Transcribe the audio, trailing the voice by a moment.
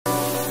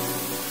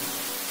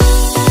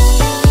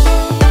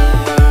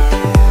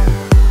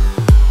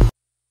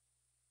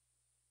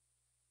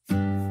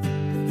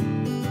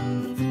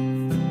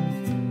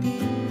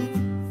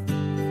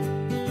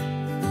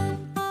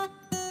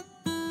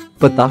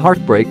but the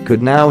heartbreak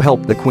could now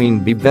help the Queen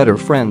be better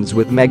friends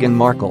with Meghan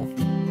Markle.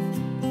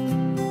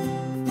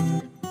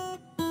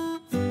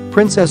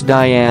 Princess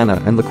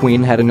Diana and the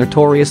Queen had a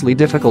notoriously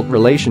difficult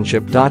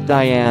relationship.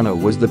 Diana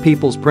was the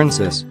people's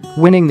princess,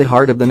 winning the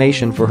heart of the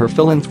nation for her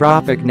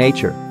philanthropic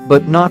nature,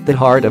 but not the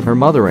heart of her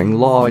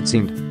mother-in-law, it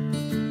seemed.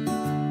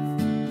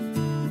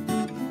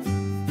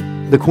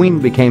 The Queen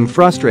became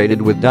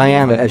frustrated with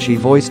Diana as she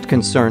voiced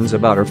concerns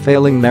about her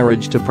failing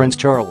marriage to Prince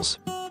Charles.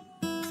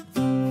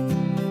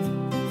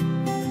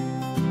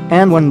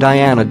 And when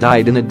Diana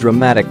died in a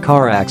dramatic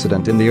car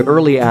accident in the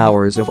early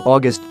hours of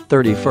August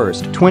 31,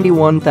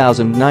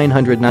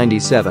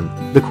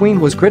 1997, the Queen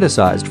was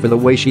criticized for the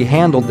way she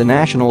handled the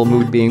national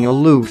mood, being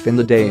aloof in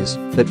the days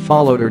that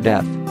followed her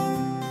death.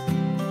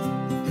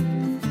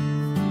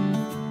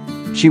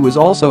 She was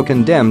also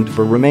condemned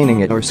for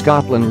remaining at her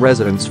Scotland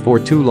residence for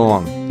too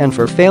long and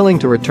for failing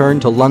to return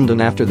to London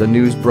after the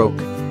news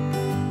broke.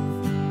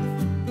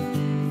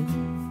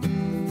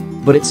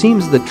 But it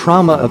seems the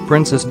trauma of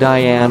Princess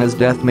Diana's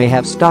death may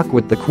have stuck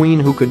with the Queen,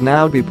 who could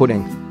now be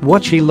putting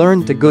what she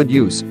learned to good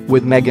use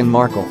with Meghan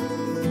Markle.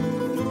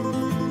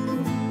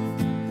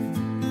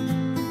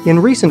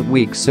 In recent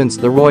weeks since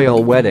the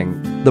royal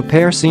wedding, the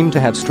pair seem to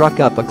have struck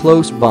up a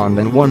close bond,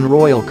 and one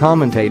royal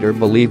commentator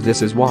believed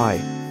this is why.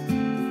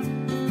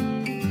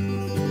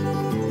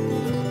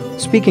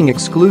 Speaking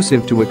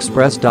exclusive to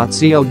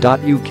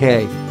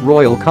Express.co.uk,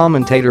 royal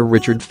commentator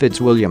Richard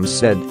Fitzwilliams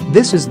said,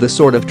 "This is the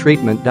sort of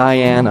treatment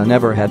Diana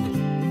never had.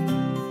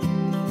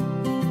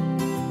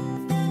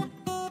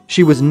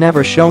 She was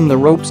never shown the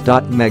ropes.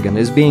 Meghan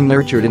is being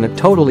nurtured in a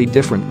totally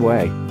different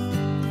way.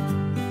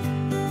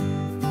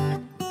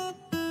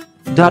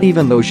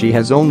 Even though she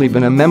has only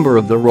been a member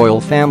of the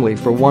royal family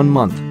for 1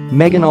 month,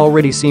 Meghan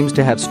already seems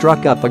to have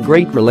struck up a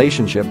great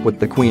relationship with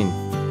the Queen."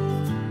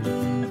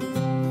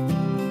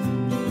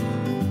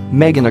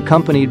 Meghan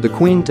accompanied the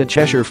Queen to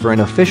Cheshire for an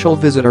official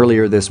visit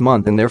earlier this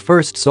month in their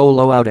first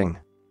solo outing.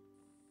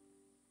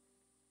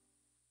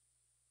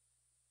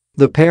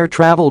 The pair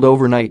traveled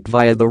overnight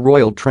via the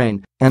royal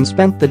train and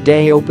spent the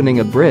day opening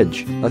a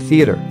bridge, a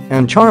theatre,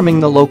 and charming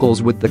the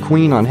locals with the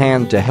Queen on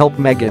hand to help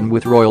Meghan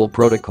with royal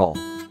protocol.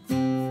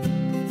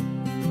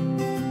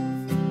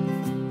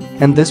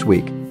 And this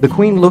week, the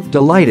Queen looked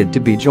delighted to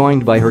be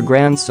joined by her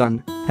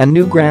grandson and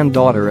new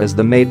granddaughter as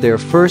they made their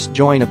first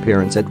joint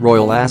appearance at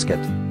Royal Ascot.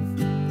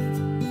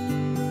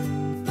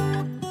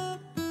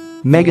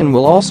 Meghan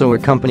will also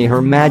accompany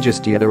Her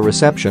Majesty at a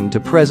reception to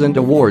present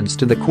awards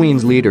to the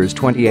Queen's Leaders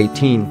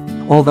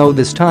 2018, although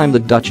this time the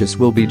Duchess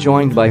will be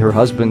joined by her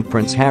husband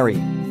Prince Harry.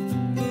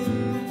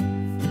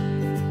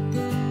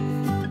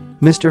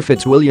 Mr.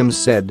 Fitzwilliams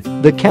said,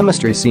 "The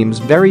chemistry seems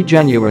very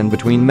genuine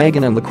between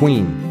Meghan and the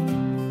Queen.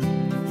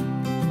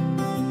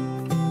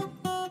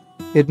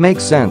 It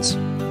makes sense.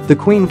 The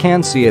Queen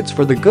can see it's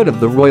for the good of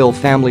the royal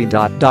family.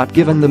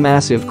 Given the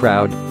massive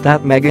crowd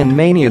that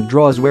Meghan-mania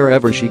draws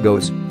wherever she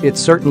goes, it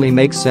certainly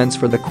makes sense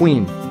for the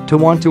Queen to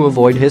want to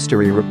avoid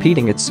history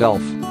repeating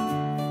itself.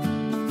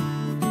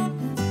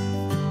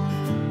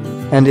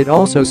 And it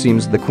also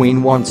seems the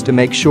Queen wants to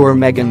make sure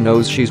Meghan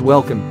knows she's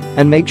welcome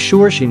and make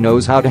sure she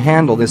knows how to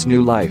handle this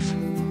new life.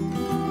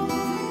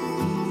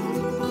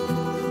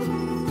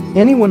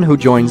 Anyone who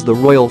joins the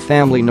royal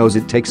family knows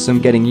it takes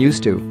some getting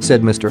used to,"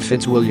 said Mr.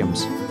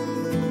 Fitzwilliams.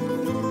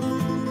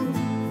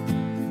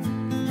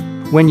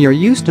 "When you're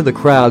used to the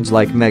crowds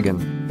like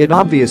Meghan, it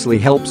obviously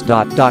helps.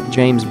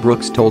 James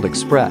Brooks told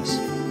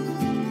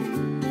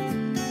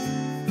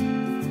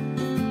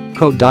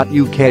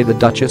Express.co.uk the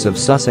Duchess of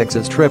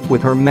Sussex's trip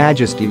with Her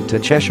Majesty to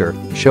Cheshire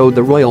showed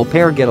the royal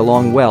pair get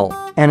along well,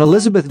 and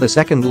Elizabeth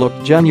II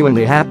looked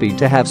genuinely happy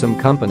to have some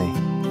company.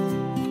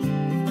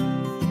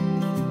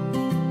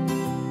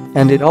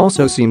 And it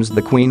also seems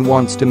the Queen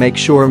wants to make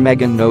sure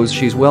Meghan knows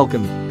she's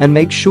welcome and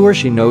make sure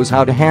she knows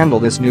how to handle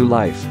this new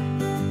life.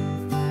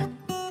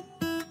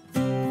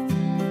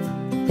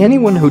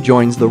 Anyone who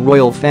joins the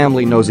royal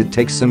family knows it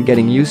takes some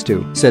getting used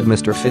to," said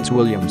Mr.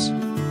 Fitzwilliams.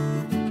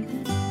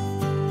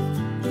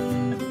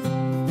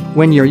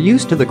 "When you're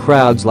used to the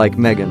crowds like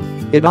Meghan,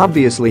 it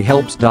obviously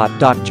helps.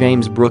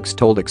 James Brooks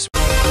told Express.